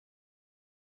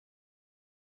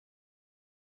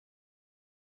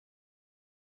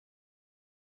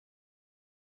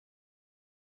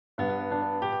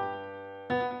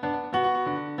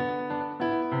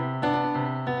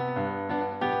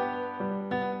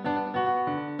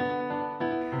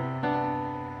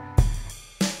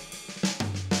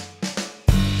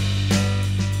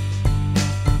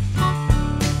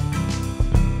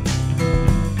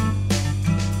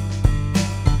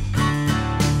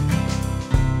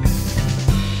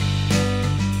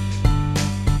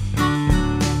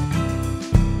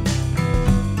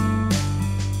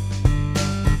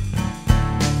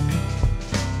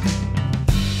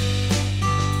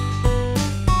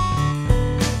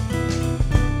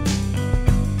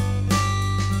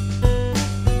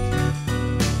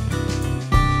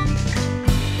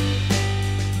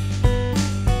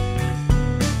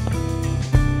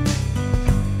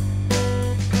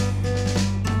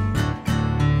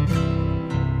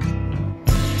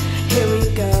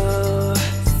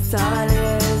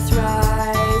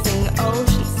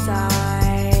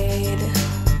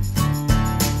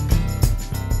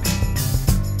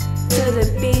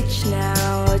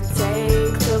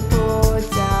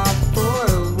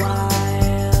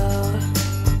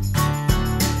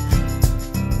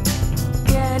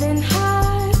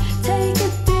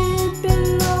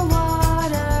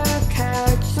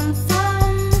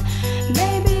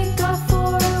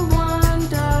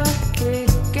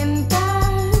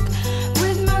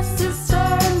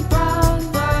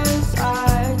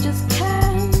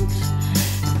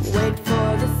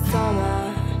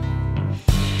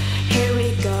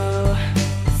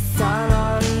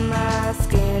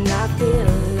feel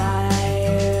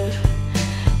alive.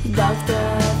 Love the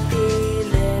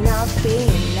feeling of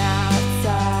being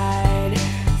outside.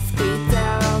 Speed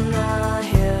down the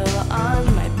hill on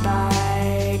my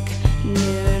bike.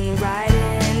 Noon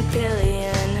riding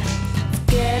pillion. It's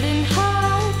getting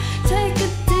hot. Take a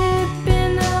dip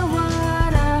in the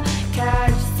water.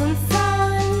 Catch some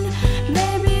sun.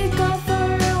 Maybe go for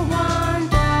a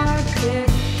wander.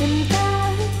 Kicking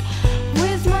back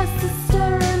with my sister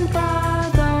and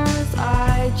brothers.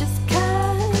 I just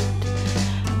can't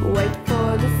wait for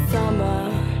the summer.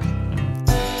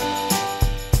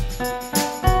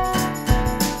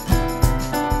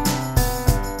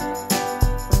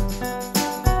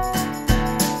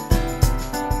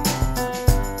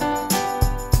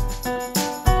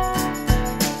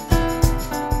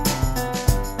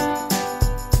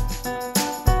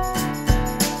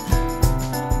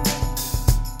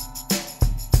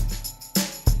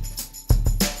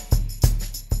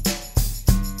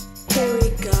 Here we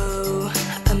go,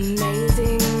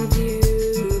 amazing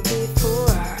view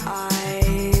before our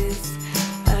eyes.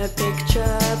 A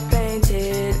picture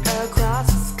painted across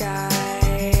the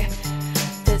sky.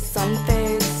 The sun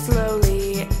fades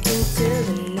slowly into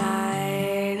the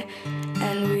night,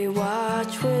 and we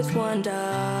watch with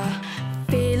wonder.